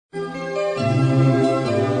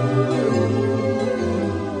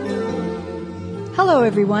Hello,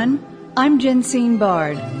 everyone. I'm Jensine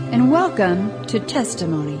Bard, and welcome to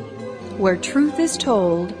Testimony, where truth is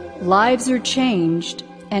told, lives are changed,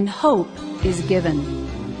 and hope is given.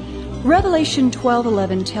 Revelation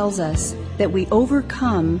 12:11 tells us that we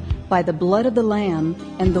overcome by the blood of the Lamb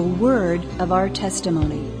and the word of our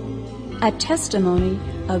testimony. A testimony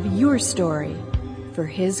of your story for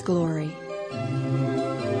His glory.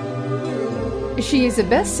 She is a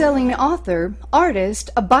best-selling author, artist,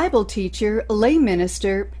 a Bible teacher, lay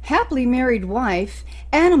minister, happily married wife,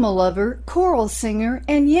 animal lover, choral singer,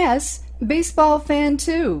 and yes, baseball fan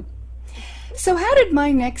too. So how did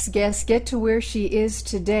my next guest get to where she is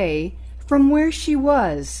today from where she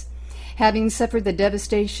was? Having suffered the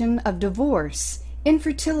devastation of divorce,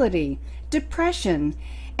 infertility, depression,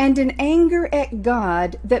 and an anger at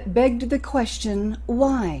God that begged the question,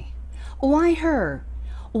 why? Why her?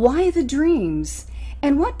 Why the dreams?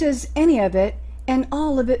 And what does any of it and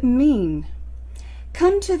all of it mean?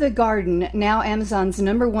 Come to the Garden, now Amazon's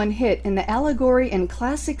 #1 hit in the allegory and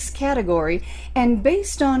classics category, and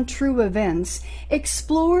based on true events,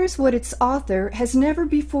 explores what its author has never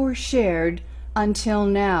before shared until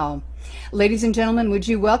now. Ladies and gentlemen, would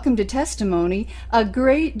you welcome to Testimony, a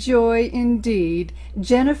great joy indeed,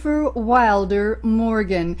 Jennifer Wilder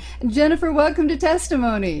Morgan. Jennifer, welcome to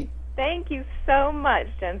Testimony. Thank you so much,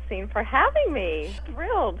 Jensine, for having me.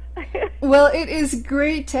 Thrilled. Well, it is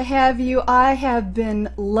great to have you. I have been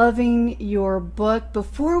loving your book.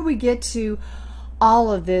 Before we get to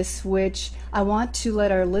all of this, which I want to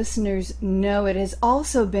let our listeners know, it has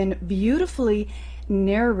also been beautifully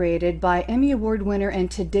narrated by Emmy Award winner and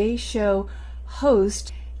Today Show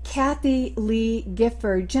host Kathie Lee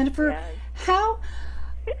Gifford. Jennifer, Yes.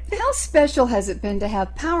 How special has it been to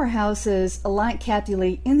have powerhouses like Kathie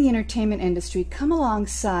Lee in the entertainment industry come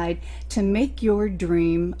alongside to make your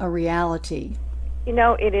dream a reality? You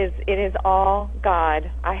know, it is all God.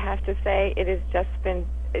 I have to say, it has just been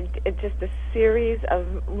just a series of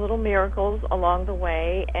little miracles along the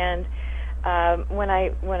way. And when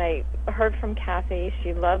I heard from Kathie,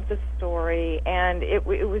 she loved the story, and it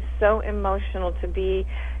was so emotional to be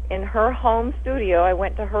in her home studio. I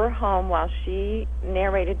went to her home while she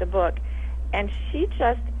narrated the book, and she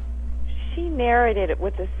narrated it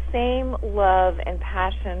with the same love and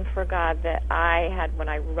passion for God that I had when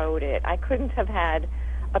I wrote it. I couldn't have had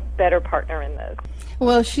a better partner in this.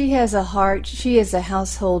 Well, she has a heart. She is a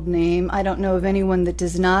household name. I don't know of anyone that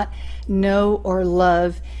does not know or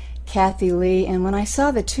love Kathie Lee. And when I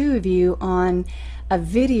saw the two of you on a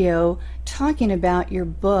video talking about your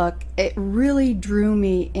book, it really drew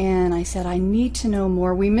me in. I said, I need to know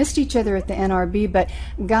more. We missed each other at the NRB, but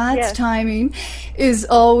God's timing is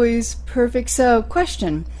always perfect. So,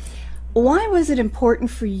 question, why was it important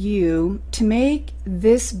for you to make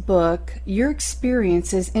this book, your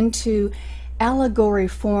experiences, into allegory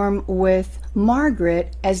form with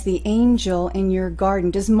Margaret as the angel in your garden?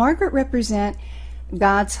 Does Margaret represent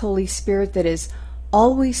God's Holy Spirit that is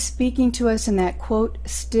always speaking to us in that, quote,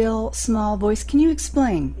 still small voice? Can you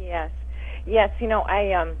explain? Yes. You know,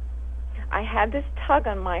 I had this tug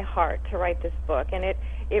on my heart to write this book, and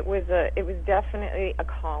it was definitely a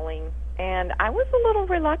calling, and I was a little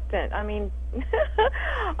reluctant. I mean,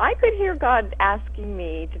 I could hear God asking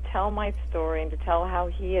me to tell my story and to tell how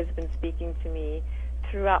He has been speaking to me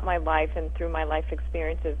throughout my life and through my life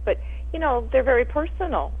experiences. But, you know, they're very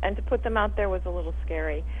personal, and to put them out there was a little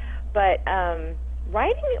scary. But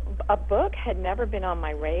writing a book had never been on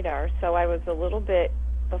my radar, so I was a little bit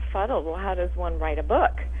befuddled. Well, how does one write a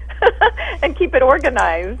book and keep it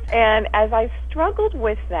organized? And as I struggled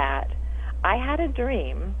with that, I had a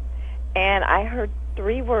dream, and I heard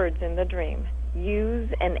 3 words in the dream: use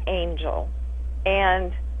an angel.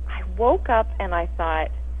 And I woke up and I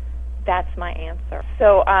thought, that's my answer.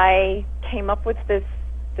 So I came up with this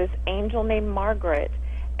angel named Margaret,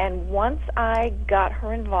 and once I got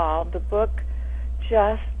her involved, the book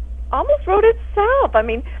just almost wrote itself. I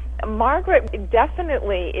mean, Margaret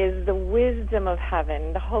definitely is the wisdom of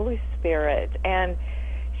heaven, the Holy Spirit, and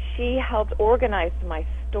she helped organize my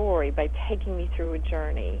story by taking me through a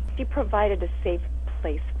journey. She provided a safe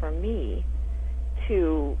place for me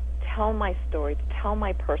to tell my story, to tell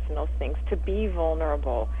my personal things, to be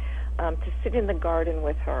vulnerable, to sit in the garden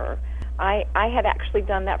with her. I had actually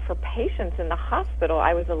done that for patients in the hospital.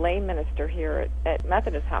 I was a lay minister here at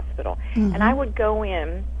Methodist Hospital, and I would go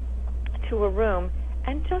in to a room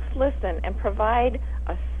and just listen and provide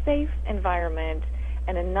a safe environment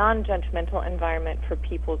and a non-judgmental environment for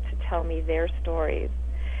people to tell me their stories.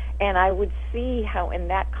 And I would see how in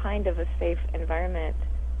that kind of a safe environment,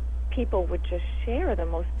 people would just share the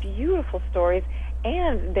most beautiful stories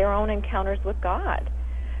and their own encounters with God.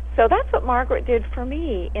 So that's what Margaret did for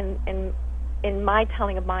me in my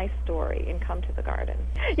telling of my story in Come to the Garden.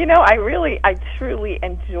 I truly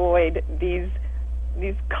enjoyed these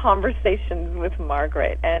conversations with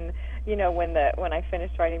Margaret, and when I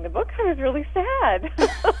finished writing the book, I was really sad.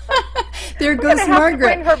 There goes Margaret.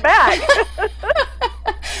 To bring her back.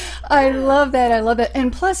 I love that.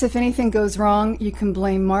 And plus, if anything goes wrong, you can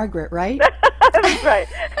blame Margaret, right? That's right.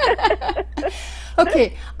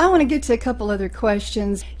 Okay, I want to get to a couple other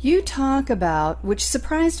questions. You talk about, which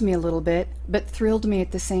surprised me a little bit, but thrilled me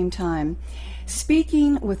at the same time,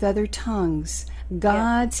 speaking with other tongues,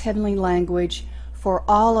 God's heavenly language for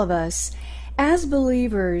all of us. As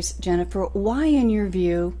believers, Jennifer, why, in your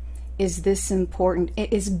view, is this important?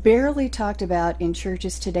 It is barely talked about in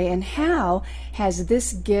churches today, and how has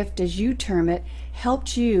this gift, as you term it,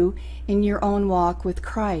 helped you in your own walk with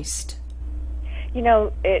Christ?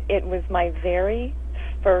 It was my very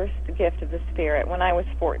first gift of the Spirit when I was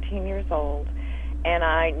 14 years old, and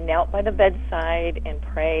I knelt by the bedside and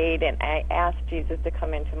prayed, and I asked Jesus to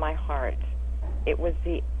come into my heart.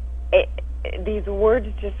 These words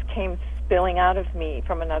just came spilling out of me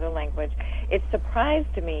from another language. It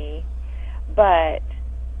surprised me, but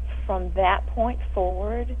from that point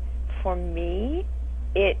forward, for me,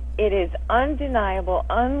 it is undeniable,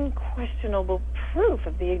 unquestionable proof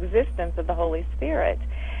of the existence of the Holy Spirit.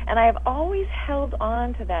 And I have always held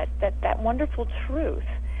on to that wonderful truth.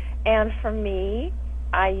 And for me,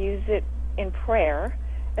 I use it in prayer,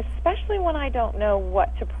 especially when I don't know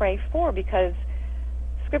what to pray for, because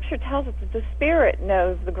Scripture tells us that the Spirit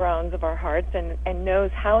knows the groans of our hearts and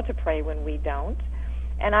knows how to pray when we don't.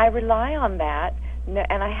 And I rely on that,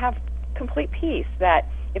 and I have complete peace that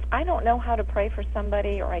if I don't know how to pray for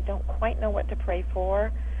somebody, or I don't quite know what to pray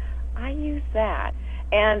for, I use that.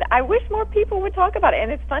 And I wish more people would talk about it.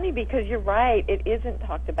 And it's funny because you're right, it isn't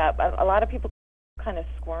talked about. A lot of people kind of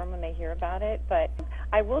squirm when they hear about it. But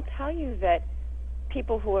I will tell you that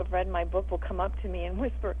people who have read my book will come up to me and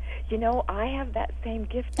whisper, I have that same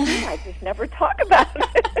gift too. I just never talk about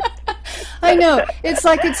it. I know. It's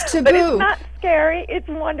like it's taboo. But it's not scary. It's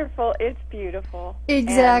wonderful. It's beautiful.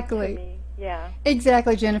 Exactly. And to me, yeah.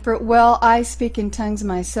 Exactly, Jennifer. Well, I speak in tongues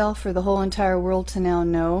myself for the whole entire world to now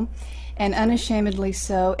know, and unashamedly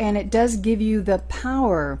so, and it does give you the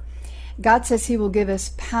power. God says He will give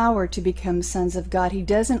us power to become sons of God. He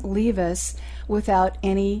doesn't leave us without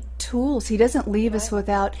any tools. He doesn't leave us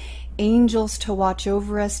without angels to watch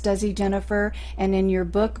over us, does He, Jennifer? And in your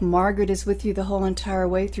book, Margaret is with you the whole entire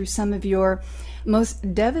way through some of your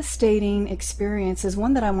most devastating experiences.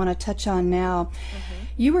 One that I want to touch on now. Mm-hmm.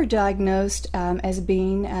 You were diagnosed as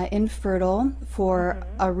being infertile for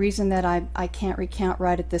a reason that I can't recount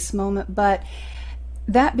right at this moment, but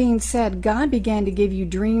that being said, God began to give you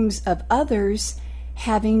dreams of others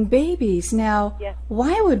having babies. Now,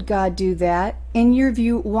 why would God do that? In your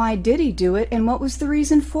view, why did He do it, and what was the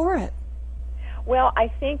reason for it? Well, I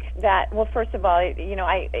think that, first of all,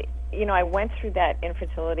 I went through that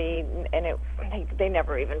infertility, and they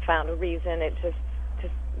never even found a reason. It just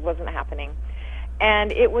wasn't happening.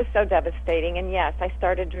 And it was so devastating. And yes, I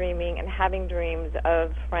started dreaming and having dreams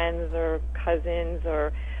of friends or cousins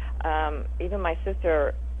or even my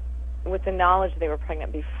sister, with the knowledge they were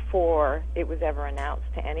pregnant before it was ever announced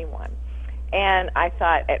to anyone. And I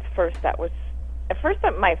thought my first thought was,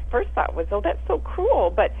 oh, that's so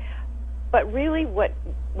cruel. But really what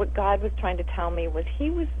God was trying to tell me was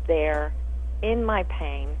He was there in my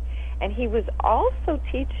pain, and He was also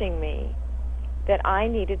teaching me that I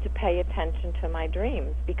needed to pay attention to my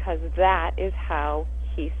dreams, because that is how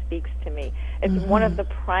He speaks to me. It's one of the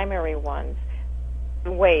primary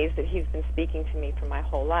ways that He's been speaking to me for my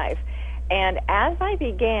whole life. And as I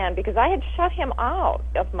began, because I had shut Him out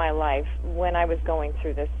of my life when I was going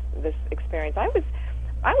through this experience, I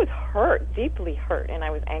was hurt, deeply hurt, and I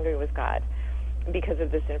was angry with God because of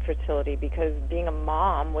this infertility, because being a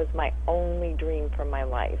mom was my only dream for my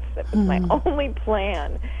life. That was my only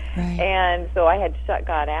plan. Right. And so I had shut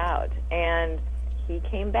God out, and He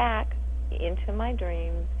came back into my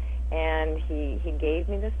dreams, and he gave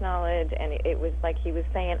me this knowledge, and it was like He was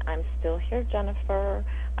saying, I'm still here, Jennifer.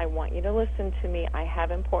 I want you to listen to me. I have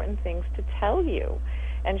important things to tell you.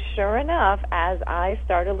 And sure enough, as I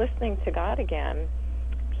started listening to God again,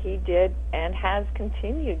 He did and has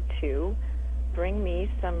continued to bring me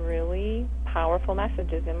some really powerful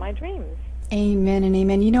messages in my dreams. Amen and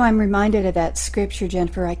amen. I'm reminded of that scripture,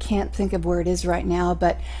 Jennifer. I can't think of where it is right now,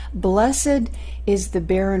 but blessed is the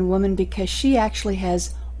barren woman, because she actually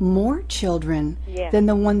has more children than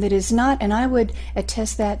the one that is not. And I would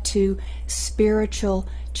attest that to spiritual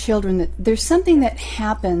children that there's something that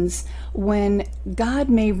happens when God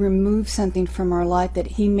may remove something from our life that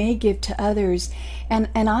He may give to others. And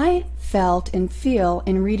I felt and feel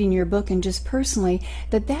in reading your book and just personally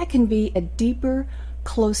that can be a deeper,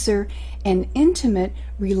 closer, and intimate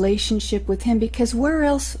relationship with Him, because where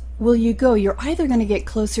else will you go? You're either going to get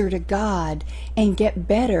closer to God and get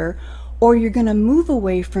better, or you're going to move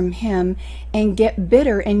away from Him and get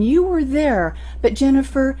bitter. And you were there, but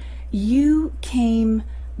Jennifer, you came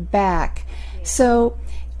back. So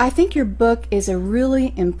I think your book is a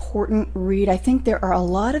really important read. I think there are a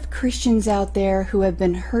lot of Christians out there who have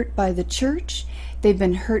been hurt by the church. They've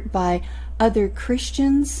been hurt by other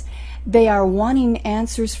Christians. They are wanting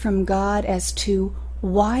answers from God as to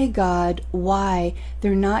why God, why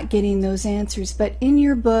they're not getting those answers. But in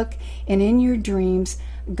your book and in your dreams,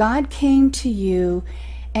 God came to you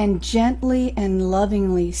and gently and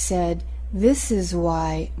lovingly said, "This is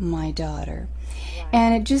why, my daughter."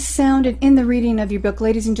 And it just sounded in the reading of your book,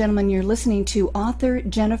 ladies and gentlemen, you're listening to author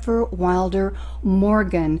Jennifer Wilder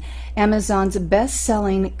Morgan, Amazon's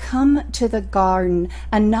best-selling Come to the Garden,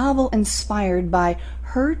 a novel inspired by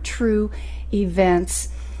her true events.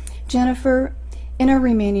 Jennifer, in our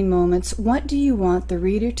remaining moments, what do you want the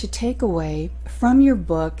reader to take away from your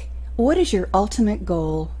book? What is your ultimate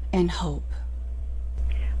goal and hope?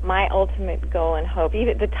 My ultimate goal and hope,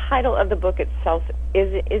 even the title of the book itself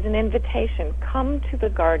is an invitation. Come to the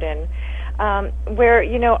garden, where,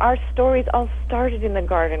 our stories all started in the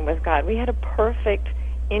garden with God. We had a perfect,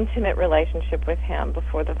 intimate relationship with Him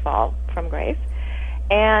before the fall from grace.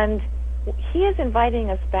 And He is inviting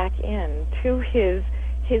us back in to His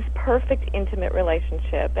perfect, intimate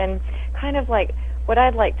relationship. And kind of like what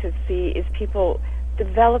I'd like to see is people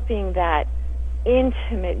developing that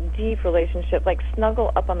intimate, deep relationship, like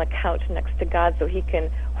snuggle up on the couch next to God so He can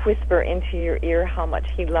whisper into your ear how much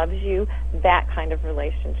He loves you, that kind of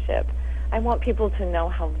relationship. I want people to know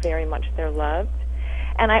how very much they're loved.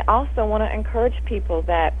 And I also want to encourage people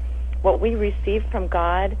that what we receive from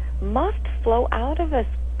God must flow out of us.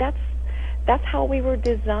 That's how we were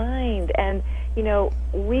designed. And,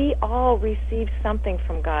 we all receive something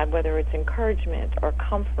from God, whether it's encouragement or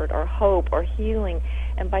comfort or hope or healing.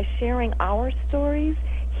 And by sharing our stories,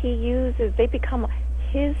 they become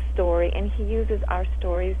His story, and He uses our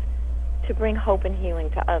stories to bring hope and healing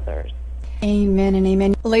to others. Amen and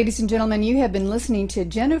amen. Ladies and gentlemen, you have been listening to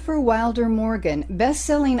Jennifer Wilder Morgan,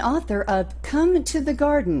 best-selling author of Come to the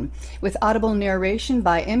Garden, with audible narration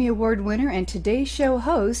by Emmy Award winner and Today Show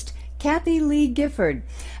host Kathy Lee Gifford,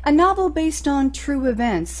 a novel based on true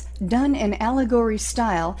events, done in allegory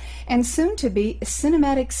style, and soon to be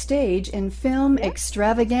cinematic stage and film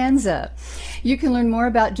extravaganza. You can learn more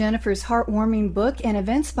about Jennifer's heartwarming book and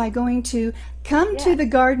events by going to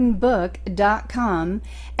cometothegardenbook.com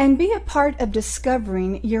and be a part of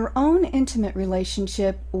discovering your own intimate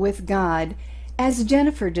relationship with God, as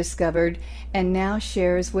Jennifer discovered and now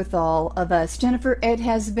shares with all of us. Jennifer, it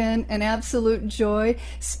has been an absolute joy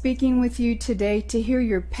speaking with you today to hear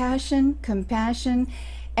your passion, compassion,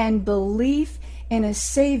 and belief in a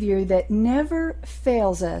Savior that never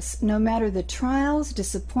fails us, no matter the trials,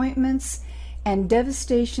 disappointments, and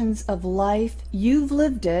devastations of life. You've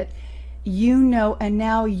lived it. You know, and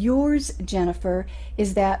now yours, Jennifer,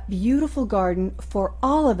 is that beautiful garden for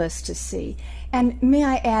all of us to see. And may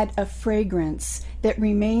I add, a fragrance that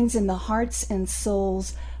remains in the hearts and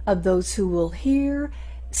souls of those who will hear,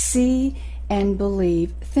 see, and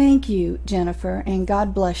believe. Thank you, Jennifer, and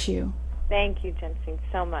God bless you. Thank you, Jensine,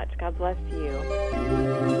 so much. God bless you.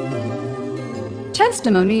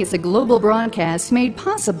 Testimony is a global broadcast made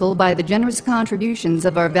possible by the generous contributions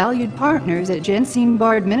of our valued partners at Jensine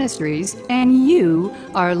Bard Ministries and you,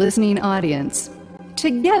 our listening audience.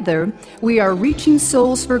 Together, we are reaching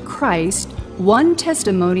souls for Christ, one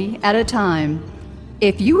testimony at a time.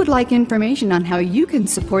 If you would like information on how you can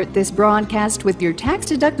support this broadcast with your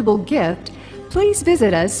tax-deductible gift, please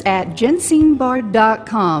visit us at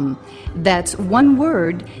jensinebard.com. That's one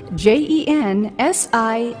word,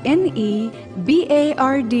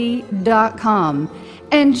 JENSINEBARD.com.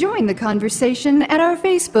 And join the conversation at our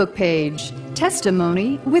Facebook page,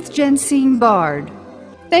 Testimony with Jensine Bard.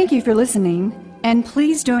 Thank you for listening, and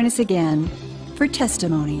please join us again for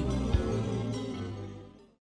Testimony.